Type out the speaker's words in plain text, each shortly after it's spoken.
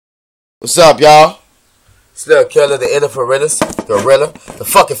What's up, y'all? It's Lil Killah, the Illiterate Gorilla, the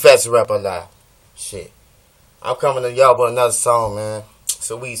fucking fastest rapper alive. Shit. I'm coming to y'all with another song, man.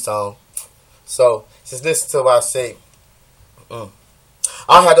 It's a weed song. So, just listen to what I say.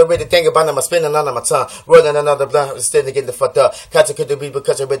 I had to really think about it, I'm spinning under my tongue. Rolling another blunt, instead of getting fucked up. Catch a could be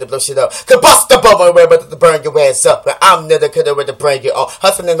because you're ready to blow shit up. Combustible, we're ready to burn your ass up. But I'm never could have ready to bring it on.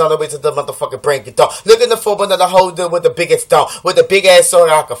 Hustling all the way to the motherfucking bring it on. Looking the for another holder with the biggest stone. With the big ass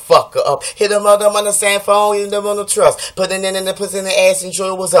sword, I could fuck her up. Hit them other on the sand phone, you never want to trust. Putting in the pussy in the ass and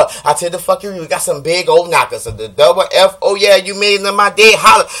show what's up. I tell the fuck you got some big old knockers. So the double F, oh yeah, you made them my day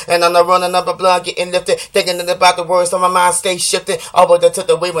holler. And I'm running up a blood, getting lifted. Thinking about the words on my mind, stay shifting. Over the to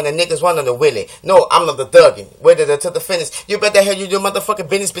the way when the niggas running the willy. No, I'm not the thuggin'. Waited until the finish. You better hell you do motherfucking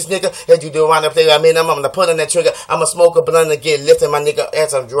business, bitch nigga. As you do around the play, I mean, I'm gonna put on that trigger. I'ma smoke a blunt and get lifted, my nigga.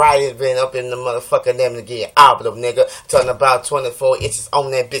 As I'm driving up in the motherfucking them to get out of nigga. Talking about 24 inches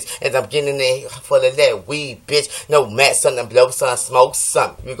on that bitch. And I'm getting it full of that weed, bitch. No, mad something, blow something, smoke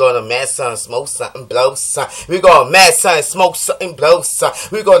something. We gonna mad something, smoke something, blow something. We gonna mad something, smoke something, blow something.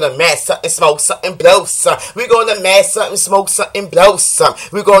 We gonna mad something, smoke something, blow something. We gonna mad something, smoke something, blow something.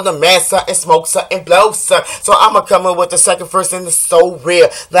 We gonna mad something, smoke something, blow something. So I'ma come in with the second verse and it's so real.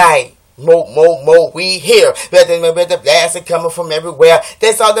 Like, more, we here. Better than the blast and coming from everywhere.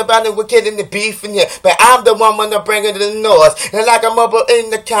 That's all about it, we're getting the beef in here. But I'm the one when I bring it to the noise. And like I'm up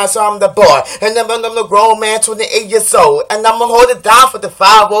in the car, so I'm the boy. And then I'm the grown man, 28 years old. And I'ma hold it down for the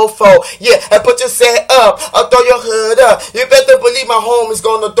 504. Yeah, and put your set up, or throw your hood up. You better believe my home is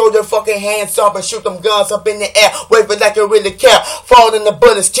gonna throw their fucking hands up and shoot them guns up in the air. Waving like you really care. Fall in the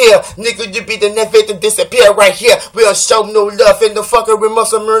bullets, kill. Nigga, you be the next victim, disappear right here. We'll show no love in the fucking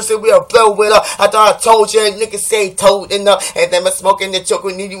remorse of mercy. We'll blow it up. I thought I told you, niggas say told enough. And then I'm smoking the choke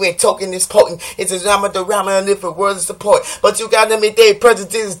when you ain't talking this potent. It's a drama, the rhyme, and different words of support. But you gotta make their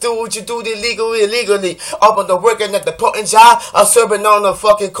prejudices do what you do illegally. Up on the working at the potent job, I'm serving on the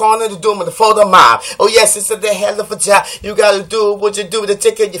fucking corner to do for the mob. Oh yes, it's a hell of a job. You gotta do what you do to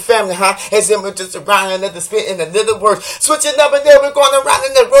take care of your family, huh? As if we're just around and the spit in a little words. Switching up and then we're going around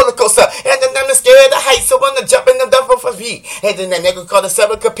in the roller coaster. And then I'm scared of the heights, so I'm jumping the duffel for feet. And then that nigga called the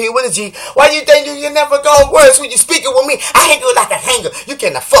 7 compete with a G. Why you think you never go worse when you speaking with me? I hang you like a hanger. You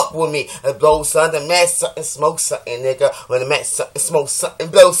cannot fuck with me. Blow something, match something, smoke something, nigga. When I match something, smoke something,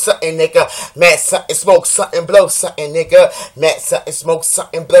 blow something, nigga. Match something, smoke something, blow something, nigga. Match something, smoke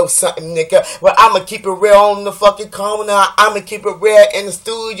something, blow something, nigga. Well, I'ma keep it real on the fucking corner. I'ma keep it real in the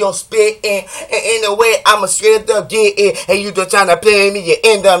studio, spitting. And in a way, I'ma straight up get it. And you just trying to play me, you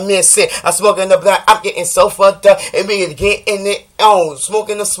end up missing. I'm smoking the blunt, I'm getting so fucked up. And me getting it on.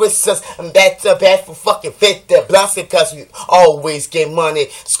 Smoking the Swissers. I'm back to back for fucking 50 blunts because we always get money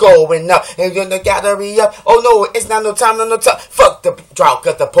scoring up. And you're gonna gotta re-up. Oh no, it's not no time, no time. Fuck the drought,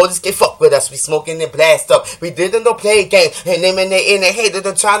 cause the police get fucked with us. We smoking and blast up. We didn't no play game. And them in the hated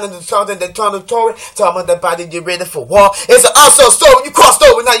the China, the China, the Tory. Talking about the body, get ready for war. It's an also story. You crossed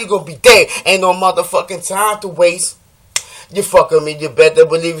over, now you gonna be dead. Ain't no motherfucking time to waste. You fuck with me, you better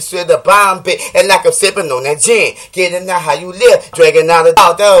believe it's straight up bomb bit. And like I'm sipping on that gin. Getting out how you live. Dragging out the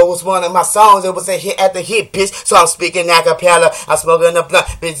dog. That was one of my songs. It was a hit at the hit, bitch. So I'm speaking acapella. I'm smoking the blunt.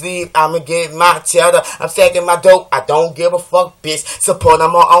 Bitch, leave. I'ma get my cheddar. I'm stacking my dope. I don't give a fuck, bitch. Support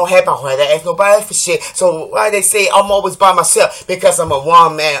on my own head. I don't have to ask nobody for shit. So why they say I'm always by myself? Because I'm a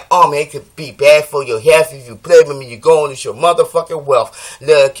one-man army. It could be bad for your health. If you play with me, you going to your motherfucking wealth.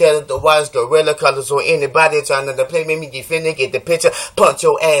 Lil Killah, the wise gorilla colors or anybody trying to play with me, you finna get the picture, punch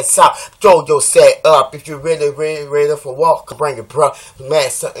your ass out, throw your set up. If you really ready for walk, bring it, bro.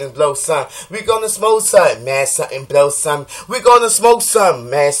 Mad something, blow something. We gonna smoke something, mad something, blow something. We gonna smoke something,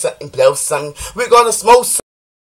 mad something, blow something. We gonna smoke something.